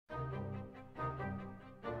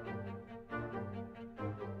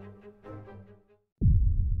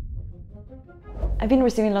I've been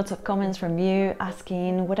receiving lots of comments from you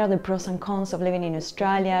asking what are the pros and cons of living in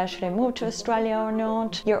Australia, should I move to Australia or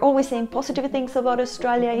not? You're always saying positive things about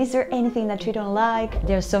Australia, is there anything that you don't like?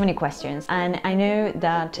 There are so many questions, and I know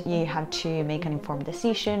that you have to make an informed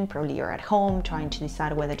decision. Probably you're at home trying to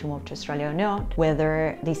decide whether to move to Australia or not,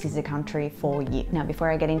 whether this is the country for you. Now,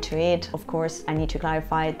 before I get into it, of course, I need to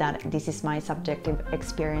clarify that this is my subjective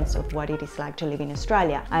experience of what it is like to live in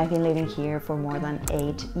Australia. I've been living here for more than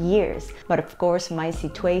 8 years, but of course my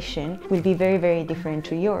situation will be very, very different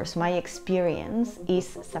to yours. My experience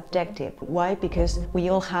is subjective. Why? Because we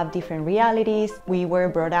all have different realities. We were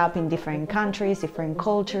brought up in different countries, different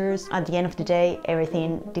cultures. At the end of the day,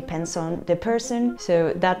 everything depends on the person.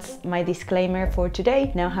 So that's my disclaimer for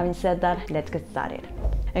today. Now, having said that, let's get started.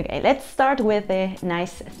 Okay, let's start with the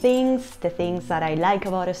nice things, the things that I like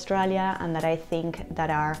about Australia and that I think that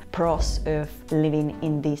are pros of living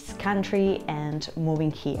in this country and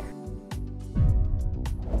moving here.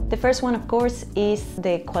 The first one, of course, is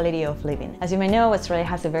the quality of living. As you may know, Australia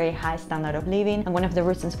has a very high standard of living, and one of the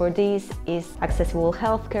reasons for this is accessible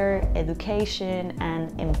healthcare, education,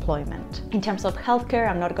 and employment. In terms of healthcare,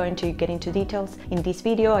 I'm not going to get into details in this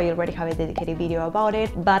video. I already have a dedicated video about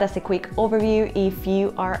it, but as a quick overview, if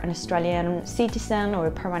you are an Australian citizen or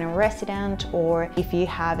a permanent resident, or if you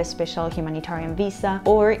have a special humanitarian visa,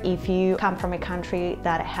 or if you come from a country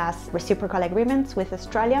that has reciprocal agreements with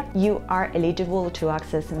Australia, you are eligible to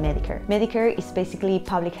access Medicare. Medicare is basically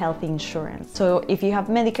public health insurance. So if you have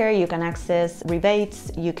Medicare, you can access rebates,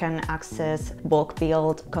 you can access bulk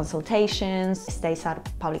billed consultations, stays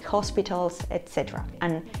at public hospitals, etc.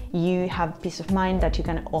 And you have peace of mind that you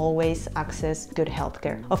can always access good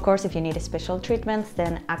healthcare. Of course, if you need special treatments,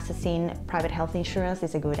 then accessing private health insurance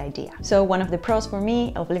is a good idea. So one of the pros for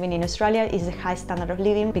me of living in Australia is the high standard of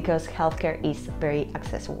living because healthcare is very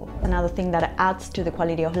accessible. Another thing that adds to the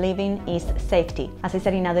quality of living is safety. As I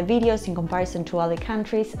said in other videos, in comparison to other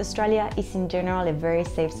countries, Australia is in general a very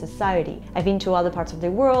safe society. I've been to other parts of the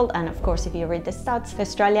world, and of course, if you read the stats,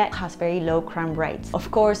 Australia has very low crime rates. Of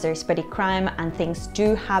course, there's petty crime and things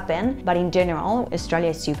do happen, but in general,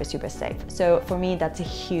 Australia is super safe. So for me, that's a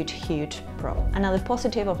huge pro. Another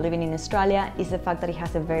positive of living in Australia is the fact that it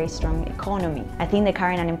has a very strong economy. I think the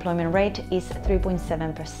current unemployment rate is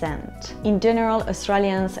 3.7%. In general,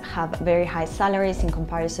 Australians have very high salaries in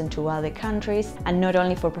comparison to other countries, and not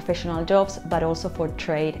only for professional jobs, but also for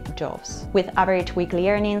trade jobs, with average weekly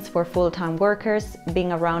earnings for full-time workers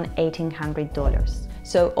being around $1,800.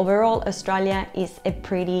 So overall, Australia is a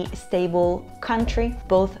pretty stable country,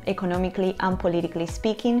 both economically and politically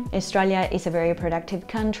speaking. Australia is a very productive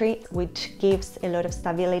country, which gives a lot of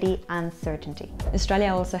stability and certainty.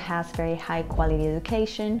 Australia also has very high quality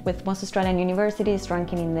education, with most Australian universities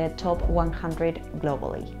ranking in the top 100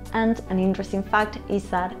 globally. And an interesting fact is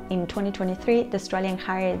that in 2023, the Australian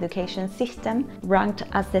higher education system ranked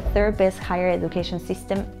as the third best higher education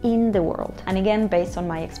system in the world. And again, based on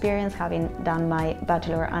my experience, having done my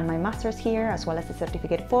bachelor and my master's here, as well as the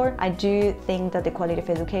certificate 4, I do think that the quality of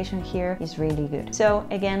education here is really good. So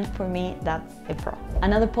again, for me, that's a pro.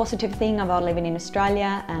 Another positive thing about living in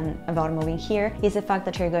Australia and about moving here is the fact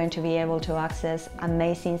that you're going to be able to access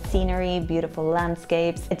amazing scenery, beautiful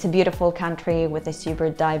landscapes. It's a beautiful country with a super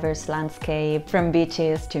diverse landscape, from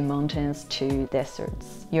beaches to mountains to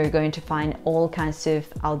deserts. You're going to find all kinds of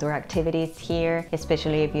outdoor activities here,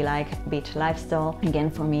 especially if you like beach lifestyle. Again,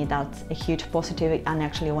 for me, that's a huge positive and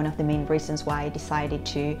actually one of the main reasons why I decided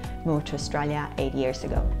to move to Australia 8 years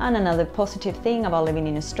ago. And another positive thing about living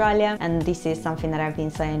in Australia, and this is something that I've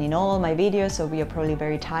been saying in all my videos, so we are probably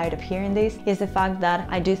very tired of hearing this, is the fact that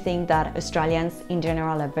I do think that Australians in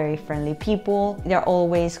general are very friendly people. They're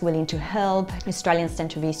always willing to help. Australians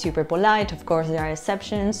tend to be super polite. Of course, there are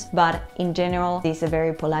exceptions, but in general, this is a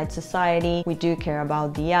very polite society. We do care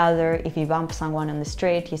about the other. If you bump someone on the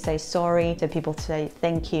street, you say sorry. So people say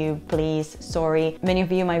thank you, please, sorry. Many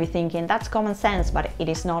of you might be thinking that's common sense, but it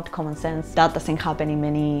is not common sense. That doesn't happen in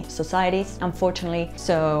many societies, unfortunately.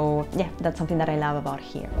 So yeah, that's something that I love about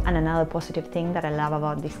here. And another positive thing that I love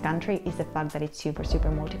about this country is the fact that it's super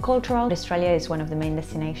multicultural. Australia is one of the main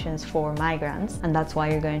destinations for migrants, and that's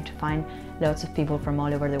why you're going to find lots of people from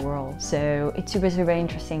all over the world. So it's super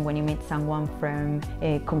interesting when you meet someone from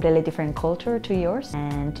a completely different culture to yours,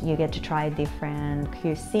 and you get to try different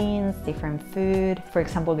cuisines, different food. For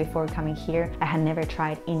example, before coming here, I had never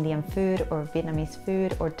tried Indian food or Vietnamese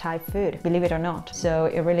food or Thai food, believe it or not. So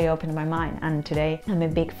it really opened my mind, and today I'm a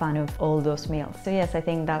big fan of all those meals. So yes, I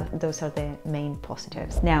think that those are the main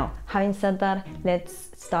positives. Now, having said that, let's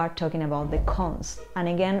start talking about the cons. And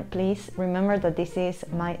again, please remember that this is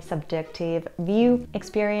my subjective perspective, view,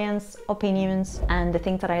 experience, opinions, and the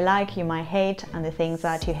things that I like you might hate, and the things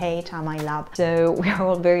that you hate I might love. So we are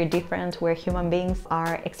all very different. We're human beings.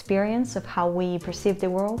 Our experience of how we perceive the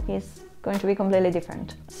world is going to be completely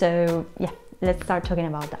different. So yeah, let's start talking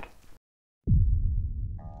about that.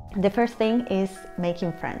 The first thing is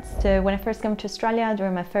making friends. So when I first came to Australia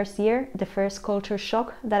during my first year, the first culture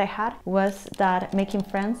shock that I had was that making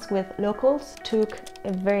friends with locals took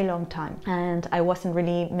a very long time, and I wasn't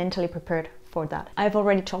really mentally prepared for that. I've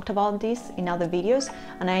already talked about this in other videos,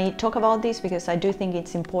 and I talk about this because I do think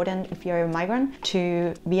it's important if you're a migrant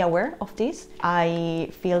to be aware of this. I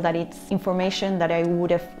feel that it's information that I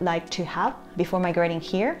would have liked to have before migrating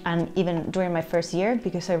here, and even during my first year,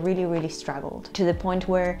 because I really struggled to the point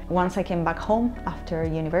where once I came back home after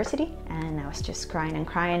university, and I was just crying and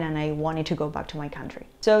crying, and I wanted to go back to my country.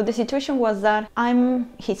 So the situation was that I'm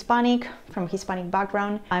Hispanic, from Hispanic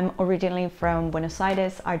background. I'm originally from Buenos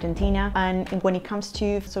Aires, Argentina, and when it comes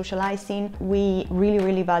to socializing, we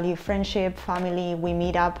really value friendship, family. We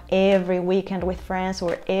meet up every weekend with friends,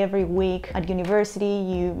 or every week at university.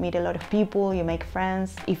 You meet a lot of people, you make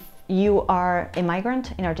friends. If you are a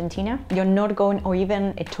migrant in Argentina, you're not going, or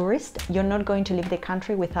even a tourist, you're not going to leave the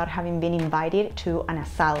country without having been invited to an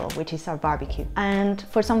asado, which is our barbecue. And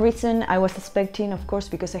for some reason, I was expecting, of course,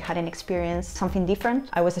 because I hadn't experienced something different,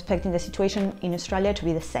 I was expecting the situation in Australia to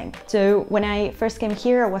be the same. So when I first came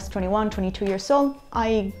here, I was 21, 22 years old.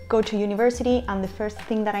 I go to university, and the first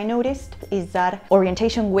thing that I noticed is that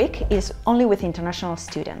orientation week is only with international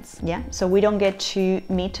students. Yeah, so we don't get to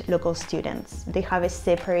meet local students. They have a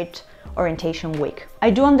separate orientation week. I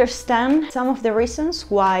do understand some of the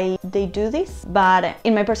reasons why they do this, but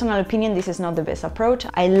in my personal opinion, this is not the best approach.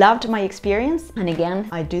 I loved my experience, and again,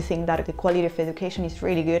 I do think that the quality of education is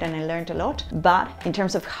really good and I learned a lot, but in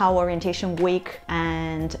terms of how orientation week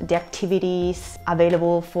and the activities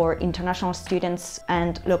available for international students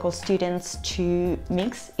and local students to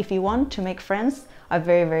mix, if you want, to make friends, are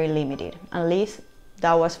very limited. At least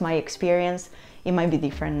that was my experience. It might be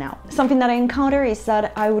different now. Something that I encounter is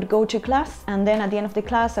that I would go to class, and then at the end of the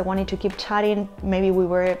class I wanted to keep chatting. Maybe we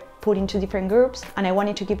were put into different groups, and I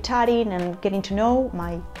wanted to keep chatting and getting to know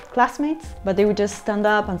my classmates, but they would just stand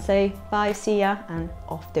up and say bye, see ya, and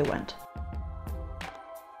off they went.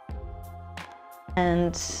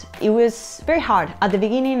 And it was very hard. At the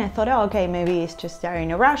beginning I thought, oh, okay, maybe it's just they're in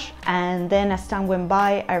a rush, and then as time went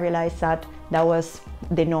by I realized that that was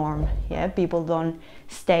the norm. Yeah, people don't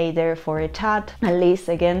stay there for a chat. At least,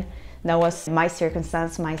 again, that was my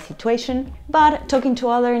circumstance, my situation. But talking to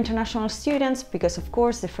other international students, because of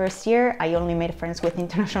course the first year I only made friends with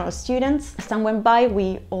international students, as time went by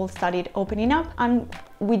we all started opening up, and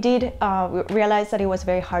we did realize that it was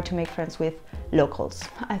very hard to make friends with locals.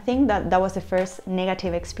 I think that was the first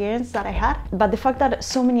negative experience that I had, but the fact that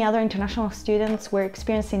so many other international students were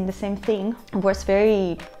experiencing the same thing was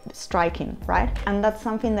very striking, right? And that's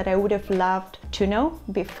something that I would have loved to know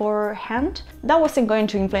beforehand. That wasn't going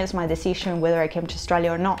to influence my decision whether I came to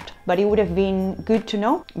Australia or not, but it would have been good to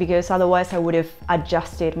know, because otherwise I would have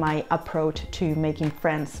adjusted my approach to making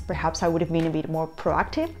friends. Perhaps I would have been a bit more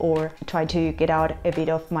proactive, or try to get out a bit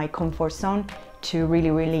of my comfort zone to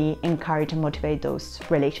really encourage and motivate those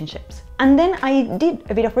relationships. And then I did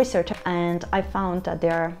a bit of research, and I found that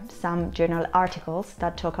there are some journal articles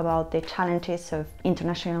that talk about the challenges of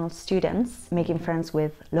international students making friends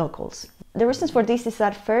with locals. The reasons for this is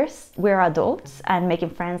that first, we're adults, and making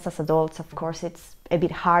friends as adults, of course, it's a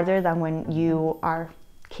bit harder than when you are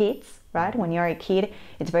kids, right? When you're a kid,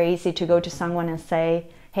 it's very easy to go to someone and say,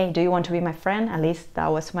 hey, do you want to be my friend? At least that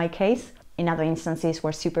was my case. In other instances,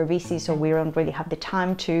 we're super busy, so we don't really have the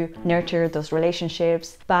time to nurture those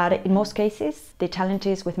relationships. But in most cases, the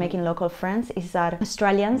challenges with making local friends is that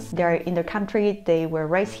Australians, they're in their country, they were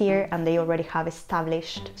raised here, and they already have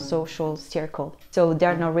established social circle. So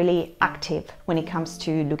they're not really active when it comes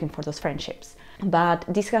to looking for those friendships. But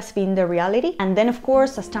this has been the reality. And then of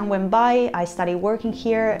course, as time went by, I started working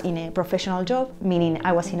here in a professional job, meaning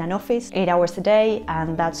I was in an office 8 hours a day,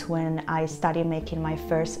 and that's when I started making my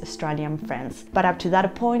first Australian friends. But up to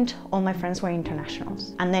that point, all my friends were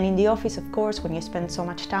internationals. And then in the office, of course, when you spend so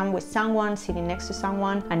much time with someone, sitting next to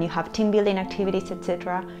someone, and you have team building activities,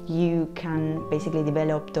 etc., you can basically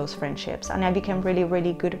develop those friendships. And I became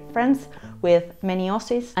really good friends with many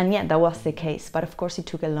Aussies, and yeah, that was the case, but of course it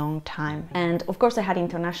took a long time. And of course I had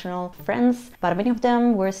international friends, but many of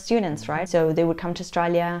them were students, right? So they would come to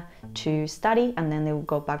Australia to study and then they would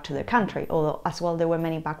go back to their country. Although as well there were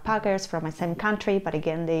many backpackers from my same country, but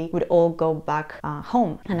again they would all go back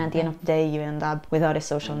home, and at the end of the day you end up without a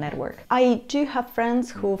social network. I do have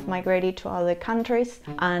friends who've migrated to other countries,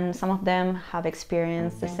 and some of them have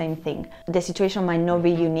experienced the same thing. The situation might not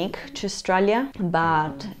be unique to Australia,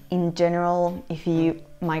 but in general, if you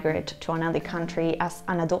migrate to another country as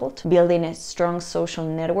an adult, building a strong social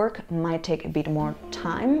network might take a bit more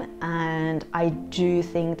time, and I do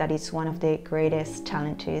think that it's one of the greatest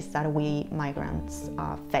challenges that we migrants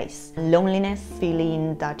face. Loneliness,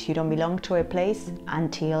 feeling that you don't belong to a place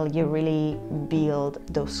until you really build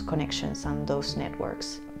those connections and those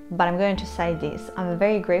networks. But I'm going to say this, I'm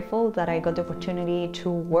very grateful that I got the opportunity to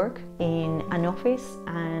work in an office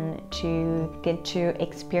and to get to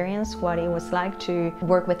experience what it was like to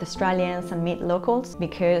work with Australians and meet locals,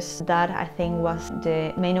 because that I think was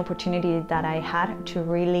the main opportunity that I had to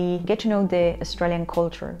really get to know the Australian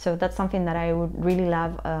culture. So that's something that I would really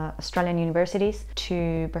love Australian universities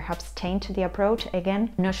to perhaps change the approach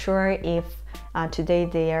again. I'm not sure if today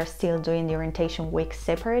they are still doing the orientation week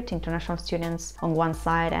separate, international students on one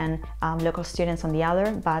side and local students on the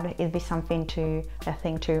other, but it'd be something to, I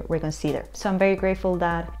think, to reconsider. So I'm very grateful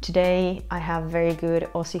that today I have very good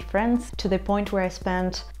Aussie friends, to the point where I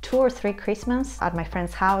spent 2 or 3 Christmas at my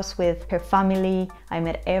friend's house with her family. I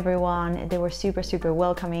met everyone, they were super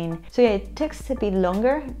welcoming. So yeah, it takes a bit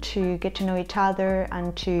longer to get to know each other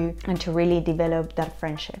and to really develop that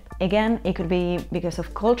friendship. Again, it could be because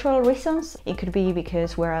of cultural reasons, it could be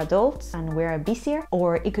because we're adults and we're busier,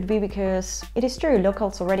 or it could be because it is true,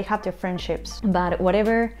 locals already have their friendships. But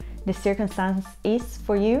whatever the circumstance is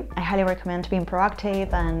for you, I highly recommend being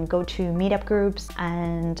proactive and go to meetup groups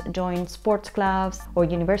and join sports clubs or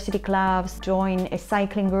university clubs, join a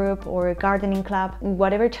cycling group or a gardening club.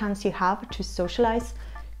 Whatever chance you have to socialize,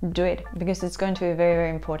 do it, because it's going to be very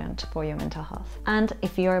important for your mental health. And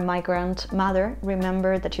if you're a migrant mother,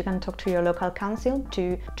 remember that you can talk to your local council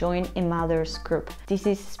to join a mother's group. This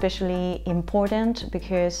is especially important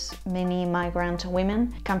because many migrant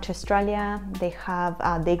women come to Australia,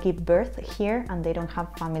 they give birth here and they don't have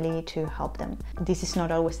family to help them. This is not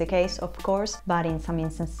always the case, of course, but in some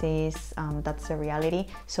instances that's the reality.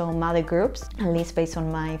 So mother groups, at least based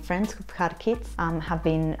on my friends who've had kids, have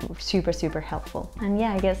been super helpful. And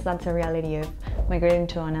yeah, I guess that's the reality of migrating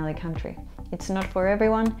to another country. It's not for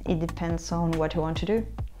everyone, it depends on what you want to do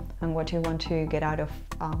and what you want to get out of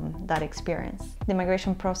that experience. The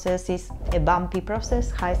migration process is a bumpy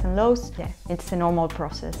process, highs and lows. Yeah, it's a normal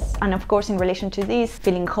process. And of course, in relation to this,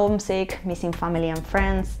 feeling homesick, missing family and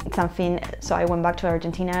friends, it's something. So I went back to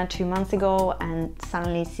Argentina 2 months ago and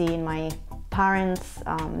suddenly seeing my parents,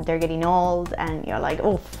 they're getting old, and you're like,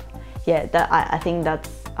 oh, yeah, I think that's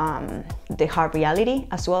the hard reality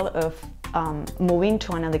as well of moving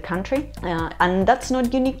to another country, and that's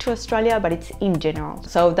not unique to Australia, but it's in general,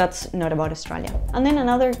 so that's not about Australia. And then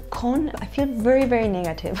another con, I feel very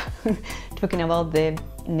negative talking about the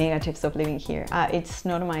negatives of living here. It's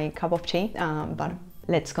not my cup of tea, but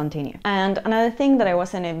let's continue. And another thing that I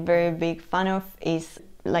wasn't a very big fan of is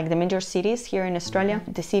like the major cities here in Australia.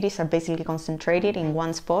 The cities are basically concentrated in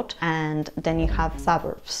one spot, and then you have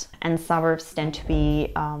suburbs, and suburbs tend to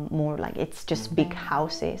be more like, it's just big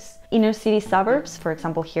houses. Inner city suburbs, for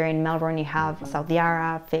example, here in Melbourne you have South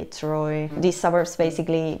Yarra, Fitzroy. These suburbs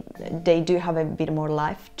basically, they do have a bit more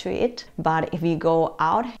life to it, but if you go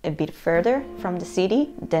out a bit further from the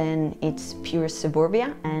city, then it's pure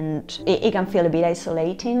suburbia, and it can feel a bit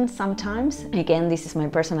isolating sometimes. Again, this is my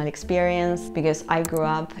personal experience because I grew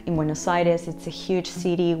up in Buenos Aires. It's a huge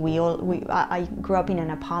city. I grew up in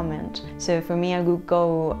an apartment, so for me, I would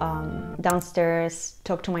go downstairs,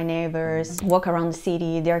 talk to my neighbors, walk around the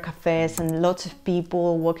city. There are cafes and lots of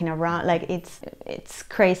people walking around, like it's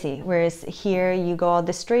crazy. Whereas here you go out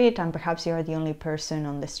the street and perhaps you're the only person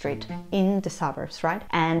on the street in the suburbs, right?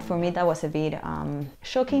 And for me that was a bit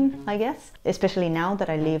shocking, I guess, especially now that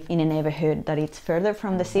I live in a neighborhood that it's further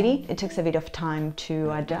from the city. It takes a bit of time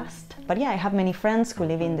to adjust. But yeah, I have many friends who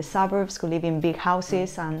live in the suburbs, who live in big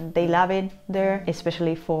houses, and they love it there,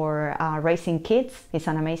 especially for raising kids. It's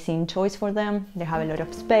an amazing choice for them. They have a lot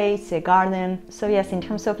of space, a garden. So yes, in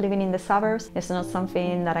terms of living in the suburbs, it's not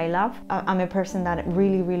something that I love. I'm a person that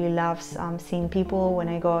really loves seeing people when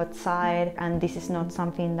I go outside, and this is not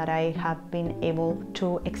something that I have been able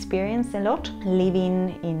to experience a lot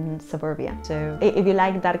living in suburbia. So if you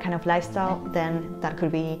like that kind of lifestyle, then that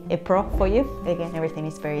could be a pro for you. Again, everything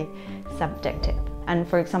is very subjective. And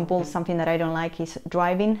for example, something that I don't like is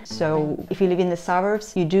driving. So if you live in the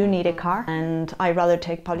suburbs, you do need a car, and I rather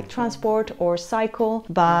take public transport or cycle.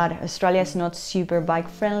 But Australia is not super bike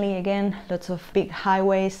friendly. Again, lots of big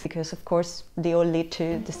highways because of course they all lead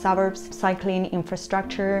to the suburbs. Cycling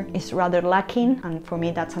infrastructure is rather lacking, and for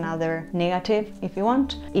me that's another negative if you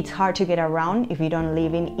want. It's hard to get around if you don't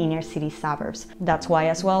live in inner city suburbs. That's why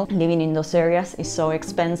as well living in those areas is so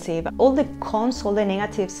expensive. All the cons, all the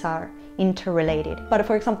negatives are interrelated. But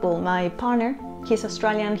for example, my partner, he's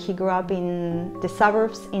Australian, he grew up in the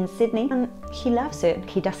suburbs in Sydney and he loves it.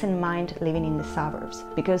 He doesn't mind living in the suburbs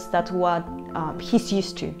because that's what he's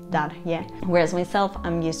used to, that, yeah. Whereas myself,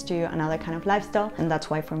 I'm used to another kind of lifestyle, and that's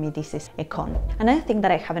why for me this is a con. Another thing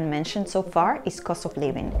that I haven't mentioned so far is cost of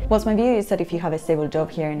living. Whilst my view is that if you have a stable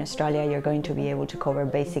job here in Australia, you're going to be able to cover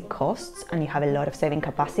basic costs and you have a lot of saving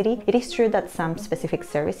capacity, it is true that some specific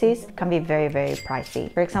services can be very, very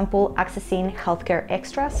pricey. For example, accessing healthcare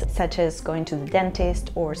extras, such as going to the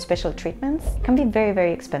dentist or special treatments, can be very,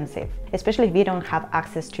 very expensive, especially if you don't have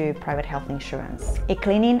access to private health insurance. A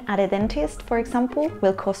cleaning at a dentist, for example,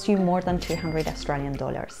 will cost you more than 200 Australian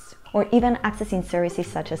dollars. Or even accessing services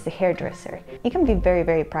such as the hairdresser. It can be very,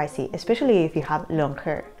 very pricey, especially if you have long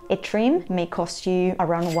hair. A trim may cost you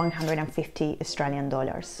around 150 Australian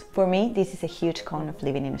dollars. For me, this is a huge con of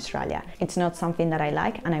living in Australia. It's not something that I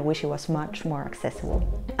like, and I wish it was much more accessible.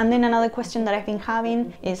 And then another question that I've been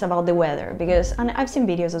having is about the weather, because, and I've seen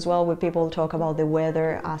videos as well where people talk about the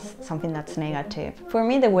weather as something that's negative. For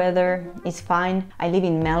me, the weather is fine. I live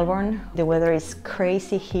in Melbourne. The weather is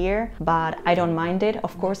crazy here, but I don't mind it.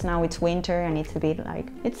 Of course, now it's winter and it's a bit like,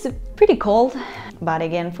 it's pretty cold, but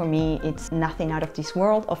again, for me, it's nothing out of this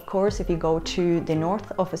world. Of course, if you go to the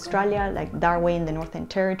north of Australia, like Darwin, the Northern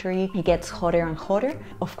Territory, it gets hotter and hotter.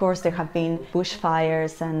 Of course, there have been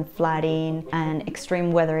bushfires and flooding and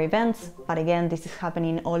extreme weather events, but again, this is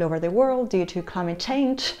happening all over the world due to climate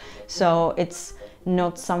change, so it's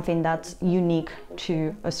not something that's unique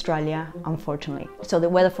to Australia, unfortunately. So the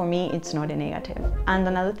weather for me, it's not a negative. And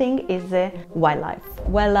another thing is the wildlife.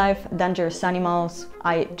 Wildlife, dangerous animals.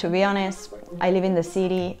 To be honest, I live in the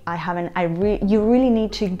city. You really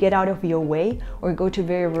need to get out of your way or go to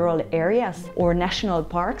very rural areas or national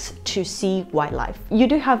parks to see wildlife. You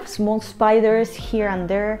do have small spiders here and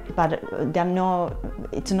there, but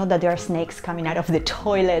it's not that there are snakes coming out of the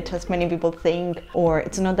toilet as many people think, or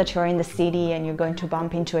it's not that you're in the city and you're going to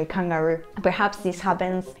bump into a kangaroo. Perhaps this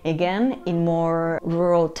happens again in more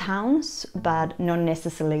rural towns, but not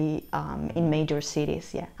necessarily in major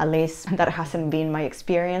cities. Yeah, at least that hasn't been my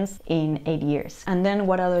experience in 8 years. And then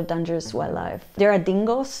what other dangerous wildlife? There are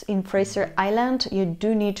dingoes in Fraser Island. You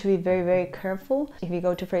do need to be very, very careful if you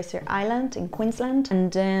go to Fraser Island in Queensland.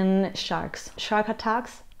 And then sharks. Shark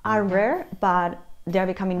attacks are rare, but they're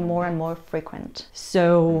becoming more and more frequent.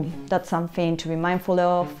 So that's something to be mindful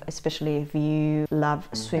of, especially if you love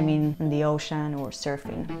swimming in the ocean or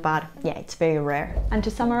surfing. But yeah, it's very rare. And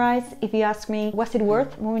to summarize, if you ask me, was it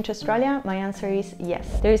worth moving to Australia? My answer is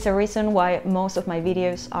yes. There is a reason why most of my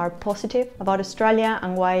videos are positive about Australia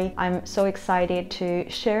and why I'm so excited to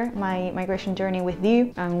share my migration journey with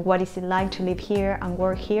you and what is it like to live here and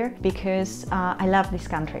work here, because I love this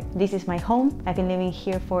country. This is my home. I've been living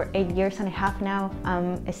here for 8 years and a half now.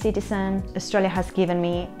 I'm a citizen. Australia has given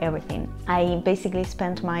me everything. I basically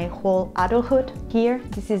spent my whole adulthood here.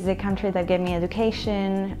 This is the country that gave me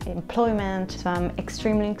education, employment, so I'm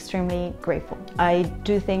extremely, extremely grateful. I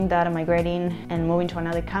do think that migrating and moving to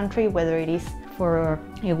another country, whether it is for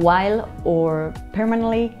a while or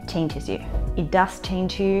permanently, changes you. It does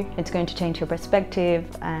change you. It's going to change your perspective,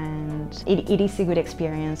 and it is a good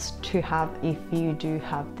experience to have if you do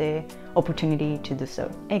have the opportunity to do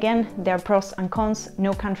so. Again, there are pros and cons.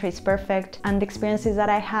 No country is perfect, and the experiences that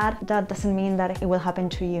I had, that doesn't mean that it will happen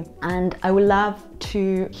to you. And I would love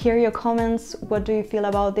to hear your comments. What do you feel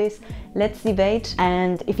about this? Let's debate.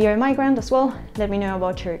 And if you're a migrant as well, let me know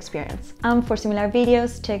about your experience. And for similar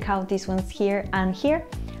videos, check out these ones here and here,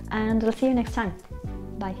 and I'll see you next time.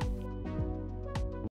 Bye.